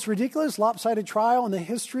like the most ridiculous, lopsided trial in the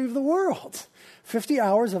history of the world. 50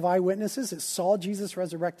 hours of eyewitnesses that saw Jesus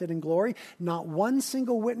resurrected in glory. Not one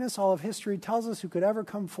single witness, all of history tells us, who could ever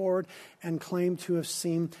come forward and claim to have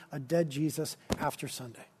seen a dead Jesus after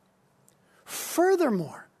Sunday.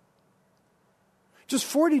 Furthermore, just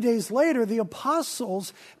 40 days later, the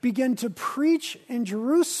apostles began to preach in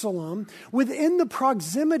Jerusalem within the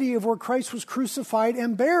proximity of where Christ was crucified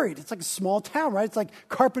and buried. It's like a small town, right? It's like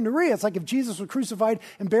Carpinteria. It's like if Jesus was crucified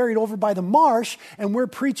and buried over by the marsh, and we're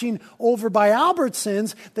preaching over by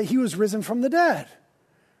Albertsons that he was risen from the dead.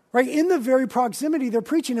 Right? In the very proximity, they're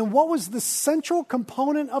preaching. And what was the central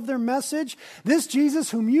component of their message? This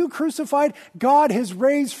Jesus whom you crucified, God has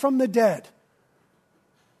raised from the dead.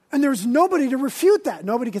 And there's nobody to refute that.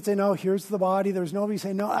 Nobody could say, no, here's the body. There's nobody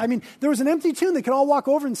saying, no. I mean, there was an empty tomb. They could all walk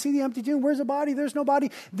over and see the empty tomb. Where's the body? There's no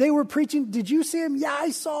body. They were preaching, did you see him? Yeah,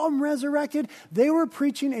 I saw him resurrected. They were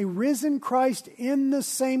preaching a risen Christ in the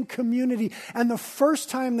same community. And the first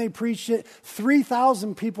time they preached it,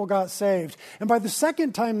 3,000 people got saved. And by the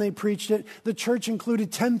second time they preached it, the church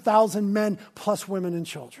included 10,000 men plus women and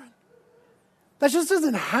children. That just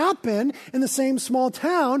doesn't happen in the same small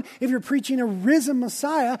town if you're preaching a risen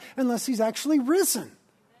Messiah unless he's actually risen.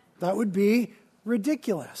 That would be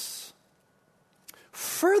ridiculous.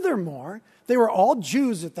 Furthermore, they were all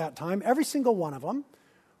Jews at that time, every single one of them,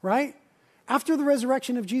 right? After the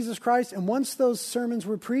resurrection of Jesus Christ, and once those sermons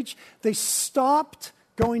were preached, they stopped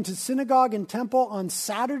going to synagogue and temple on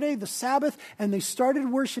Saturday, the Sabbath, and they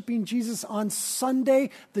started worshiping Jesus on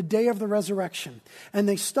Sunday, the day of the resurrection. And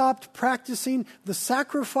they stopped practicing the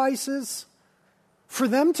sacrifices. For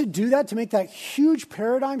them to do that, to make that huge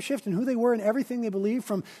paradigm shift in who they were and everything they believed,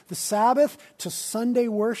 from the Sabbath to Sunday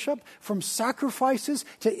worship, from sacrifices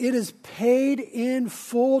to it is paid in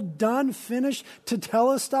full, done, finished, to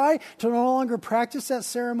telestai, to no longer practice that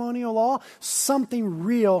ceremonial law, something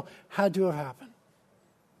real had to have happened.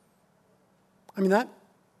 I mean,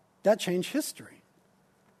 that changed history.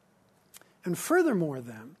 And furthermore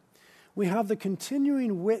then, we have the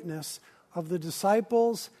continuing witness of the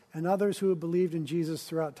disciples and others who have believed in Jesus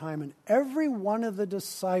throughout time. And every one of the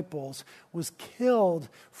disciples was killed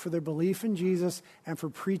for their belief in Jesus and for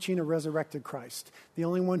preaching a resurrected Christ. The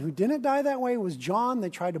only one who didn't die that way was John. They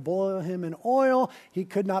tried to boil him in oil. He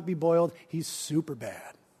could not be boiled. He's super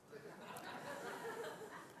bad.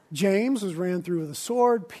 James was ran through with a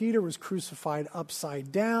sword. Peter was crucified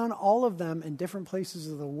upside down. All of them in different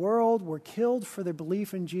places of the world were killed for their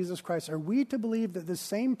belief in Jesus Christ. Are we to believe that this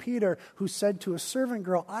same Peter who said to a servant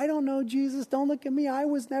girl, I don't know Jesus, don't look at me, I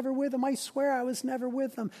was never with him, I swear I was never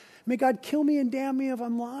with him. May God kill me and damn me if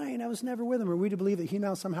I'm lying, I was never with him. Are we to believe that he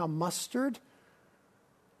now somehow mustered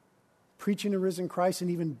preaching a risen Christ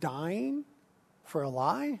and even dying for a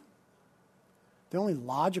lie? The only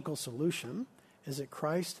logical solution is that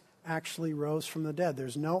Christ actually rose from the dead.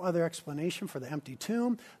 There's no other explanation for the empty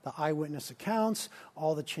tomb, the eyewitness accounts,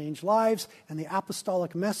 all the changed lives, and the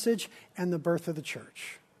apostolic message and the birth of the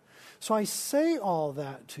church. So I say all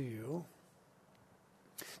that to you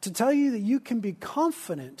to tell you that you can be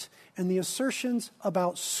confident in the assertions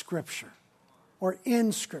about Scripture, or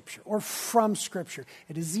in Scripture, or from Scripture.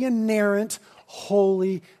 It is the inerrant,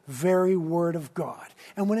 holy, very Word of God.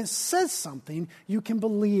 And when it says something, you can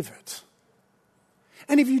believe it.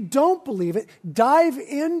 And if you don't believe it, dive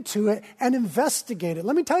into it and investigate it.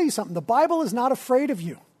 Let me tell you something. The Bible is not afraid of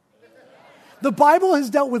you. The Bible has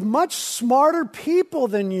dealt with much smarter people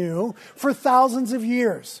than you for thousands of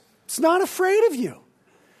years. It's not afraid of you.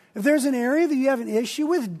 If there's an area that you have an issue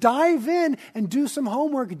with, dive in and do some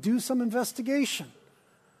homework, do some investigation.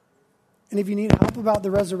 And if you need help about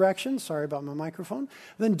the resurrection, sorry about my microphone,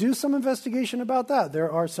 then do some investigation about that.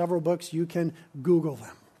 There are several books, you can Google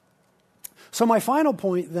them. So my final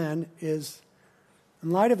point then is, in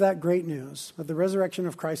light of that great news, that the resurrection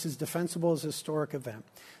of Christ is defensible as a historic event,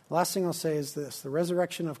 the last thing I'll say is this: the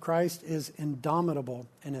resurrection of Christ is indomitable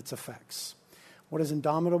in its effects. What does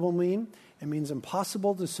indomitable mean? It means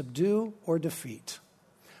impossible to subdue or defeat.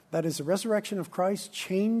 That is, the resurrection of Christ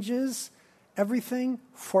changes everything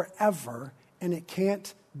forever, and it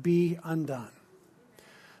can't be undone.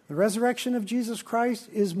 The resurrection of Jesus Christ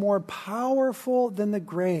is more powerful than the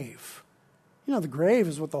grave. You know, the grave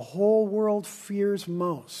is what the whole world fears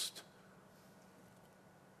most.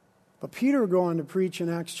 But Peter would go on to preach in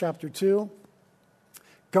Acts chapter 2.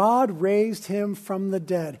 God raised him from the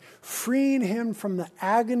dead, freeing him from the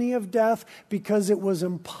agony of death because it was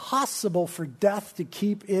impossible for death to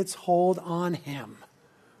keep its hold on him.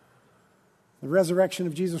 The resurrection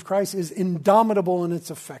of Jesus Christ is indomitable in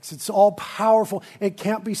its effects. It's all powerful. It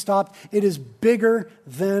can't be stopped. It is bigger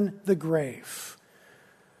than the grave.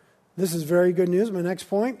 This is very good news. My next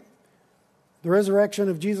point: the resurrection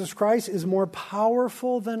of Jesus Christ is more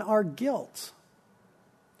powerful than our guilt.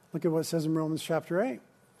 Look at what it says in Romans chapter 8.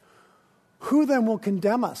 Who then will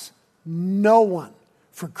condemn us? No one.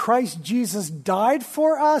 For Christ Jesus died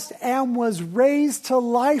for us and was raised to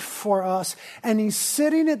life for us. And he's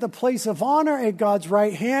sitting at the place of honor at God's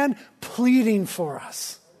right hand, pleading for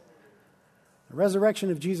us. The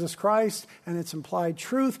resurrection of Jesus Christ and its implied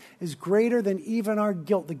truth is greater than even our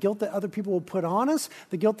guilt. The guilt that other people will put on us,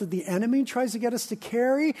 the guilt that the enemy tries to get us to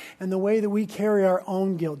carry, and the way that we carry our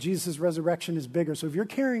own guilt. Jesus' resurrection is bigger. So if you're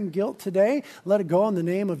carrying guilt today, let it go in the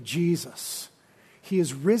name of Jesus. He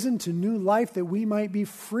is risen to new life that we might be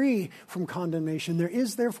free from condemnation. There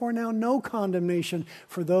is therefore now no condemnation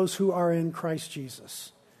for those who are in Christ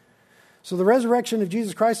Jesus. So the resurrection of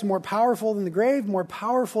Jesus Christ is more powerful than the grave, more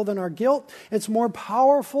powerful than our guilt. It's more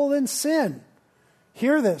powerful than sin.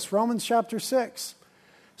 Hear this, Romans chapter 6.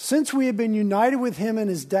 Since we have been united with him in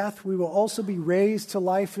his death, we will also be raised to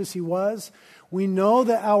life as he was. We know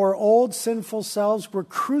that our old sinful selves were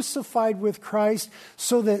crucified with Christ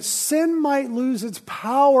so that sin might lose its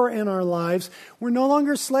power in our lives. We're no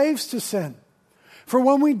longer slaves to sin. For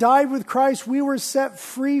when we died with Christ, we were set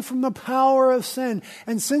free from the power of sin.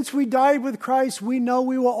 And since we died with Christ, we know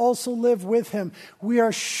we will also live with him. We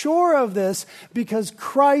are sure of this because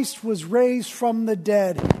Christ was raised from the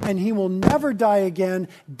dead, and he will never die again.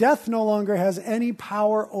 Death no longer has any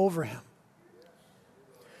power over him.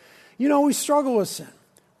 You know, we struggle with sin.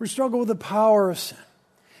 We struggle with the power of sin.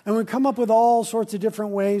 And we come up with all sorts of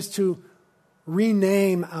different ways to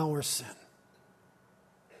rename our sin,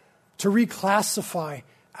 to reclassify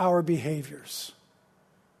our behaviors.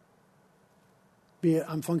 Be it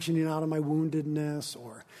I'm functioning out of my woundedness,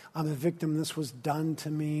 or I'm a victim, this was done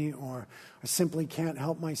to me, or I simply can't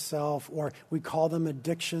help myself, or we call them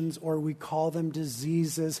addictions, or we call them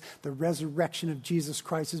diseases. The resurrection of Jesus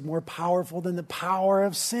Christ is more powerful than the power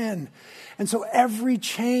of sin. And so every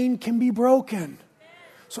chain can be broken.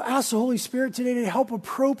 So ask the Holy Spirit today to help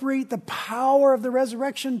appropriate the power of the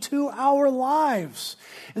resurrection to our lives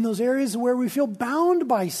in those areas where we feel bound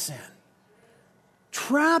by sin,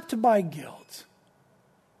 trapped by guilt,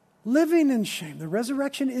 living in shame. The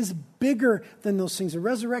resurrection is bigger than those things. The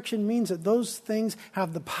resurrection means that those things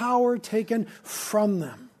have the power taken from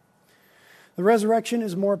them. The resurrection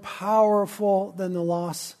is more powerful than the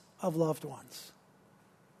loss of loved ones.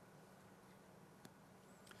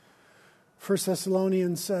 1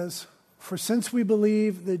 Thessalonians says, "For since we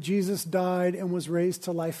believe that Jesus died and was raised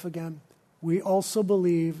to life again, we also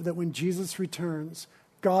believe that when Jesus returns,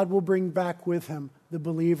 God will bring back with him the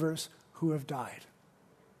believers who have died."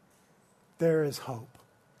 There is hope.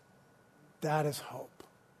 That is hope.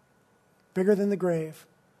 Bigger than the grave,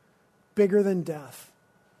 bigger than death,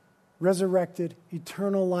 resurrected,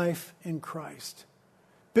 eternal life in Christ.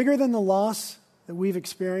 Bigger than the loss that we've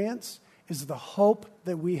experienced is the hope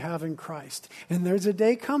that we have in Christ. And there's a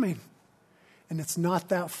day coming, and it's not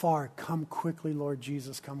that far. Come quickly, Lord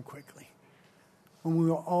Jesus, come quickly. When we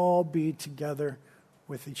will all be together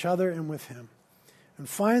with each other and with him. And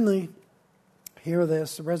finally, hear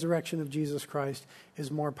this, the resurrection of Jesus Christ is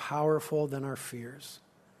more powerful than our fears.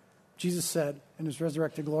 Jesus said in his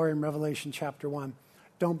resurrected glory in Revelation chapter 1,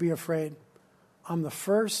 "Don't be afraid. I'm the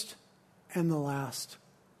first and the last.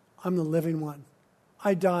 I'm the living one.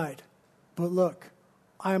 I died. But look,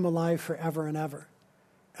 I am alive forever and ever,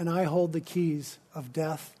 and I hold the keys of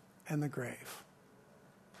death and the grave."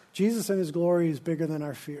 Jesus in his glory is bigger than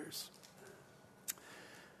our fears.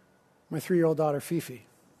 My 3-year-old daughter, Fifi,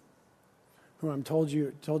 who I'm told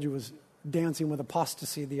you was dancing with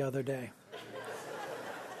apostasy the other day.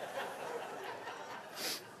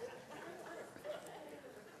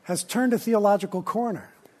 Has turned a theological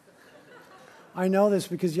corner. I know this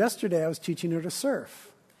because yesterday I was teaching her to surf.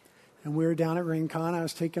 And we were down at Rincon. I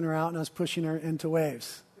was taking her out and I was pushing her into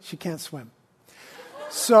waves. She can't swim.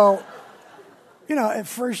 So, at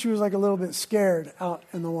first she was like a little bit scared out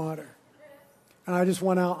in the water. And I just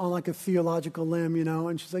went out on like a theological limb,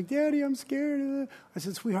 and she's like, "Daddy, I'm scared." I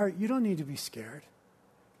said, "Sweetheart, you don't need to be scared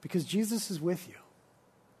because Jesus is with you.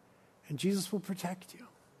 And Jesus will protect you."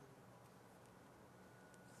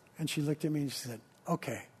 And she looked at me and she said,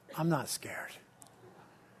 "Okay, I'm not scared."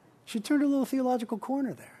 She turned a little theological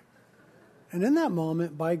corner there. And in that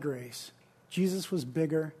moment, by grace, Jesus was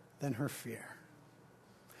bigger than her fear.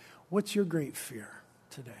 What's your great fear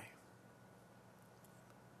today?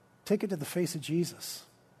 Take it to the face of Jesus.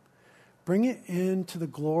 Bring it into the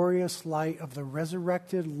glorious light of the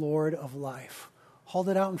resurrected Lord of life. Hold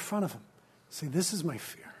it out in front of him. Say, "This is my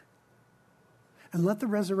fear." And let the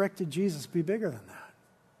resurrected Jesus be bigger than that.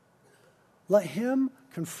 Let him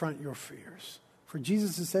confront your fears. For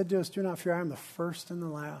Jesus has said to us, "Do not fear, I am the first and the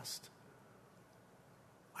last.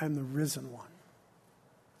 I am the risen one."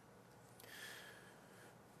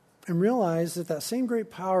 And realize that same great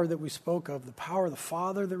power that we spoke of, the power of the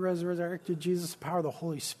Father that resurrected Jesus, the power of the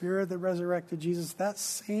Holy Spirit that resurrected Jesus, that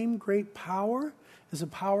same great power is a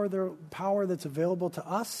power that's available to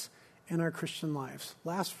us in our Christian lives.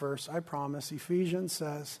 Last verse, I promise, Ephesians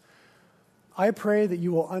says, "I pray that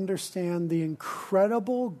you will understand the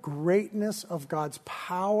incredible greatness of God's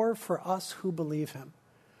power for us who believe him.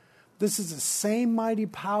 This is the same mighty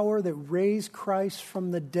power that raised Christ from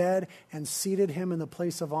the dead and seated him in the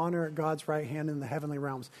place of honor at God's right hand in the heavenly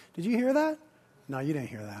realms." Did you hear that? No, you didn't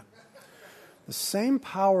hear that. The same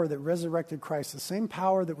power that resurrected Christ, the same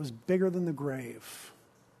power that was bigger than the grave,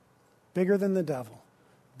 bigger than the devil,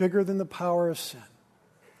 bigger than the power of sin,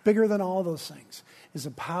 bigger than all those things, is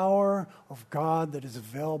a power of God that is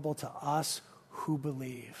available to us who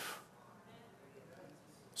believe.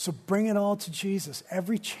 So bring it all to Jesus.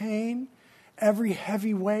 Every chain, every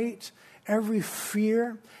heavy weight, every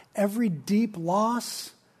fear, every deep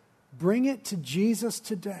loss, bring it to Jesus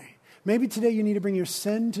today. Maybe today you need to bring your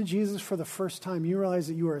sin to Jesus for the first time. You realize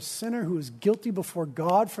that you are a sinner who is guilty before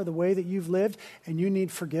God for the way that you've lived, and you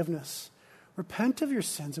need forgiveness. Repent of your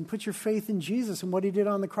sins and put your faith in Jesus and what he did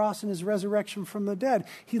on the cross and his resurrection from the dead.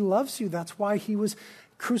 He loves you. That's why he was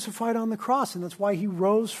crucified on the cross, and that's why he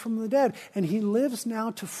rose from the dead. And he lives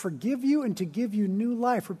now to forgive you and to give you new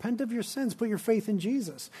life. Repent of your sins. Put your faith in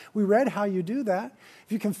Jesus. We read how you do that.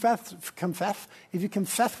 If you confess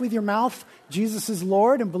with your mouth Jesus is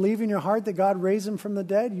Lord and believe in your heart that God raised him from the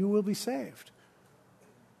dead, you will be saved.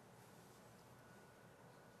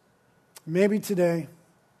 Maybe today,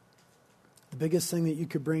 the biggest thing that you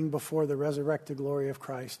could bring before the resurrected glory of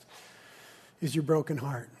Christ is your broken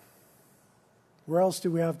heart. Where else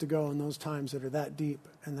do we have to go in those times that are that deep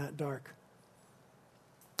and that dark?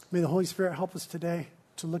 May the Holy Spirit help us today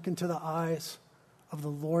to look into the eyes of the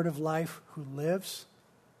Lord of life who lives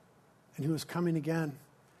and who is coming again,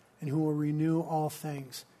 and who will renew all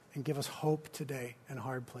things and give us hope today in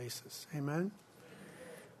hard places. Amen?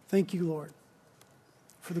 Thank you, Lord,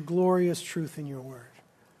 for the glorious truth in your word.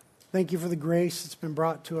 Thank you for the grace that's been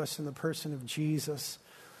brought to us in the person of Jesus,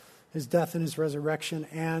 his death and his resurrection,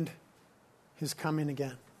 and his coming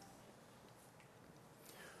again.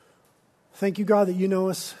 Thank you, God, that you know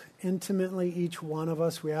us intimately, each one of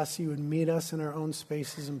us. We ask that you would meet us in our own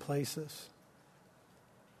spaces and places.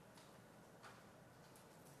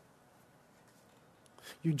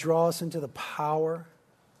 You draw us into the power,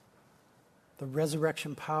 the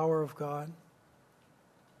resurrection power of God.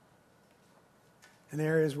 In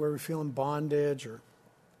areas where we feel in bondage or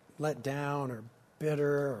let down or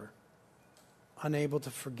bitter or unable to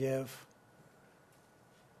forgive.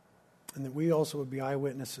 And that we also would be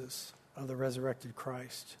eyewitnesses of the resurrected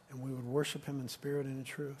Christ, and we would worship him in spirit and in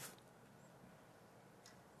truth.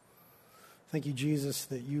 Thank you, Jesus,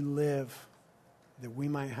 that you live that we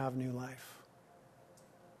might have new life.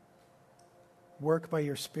 Work by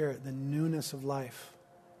your Spirit the newness of life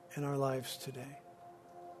in our lives today.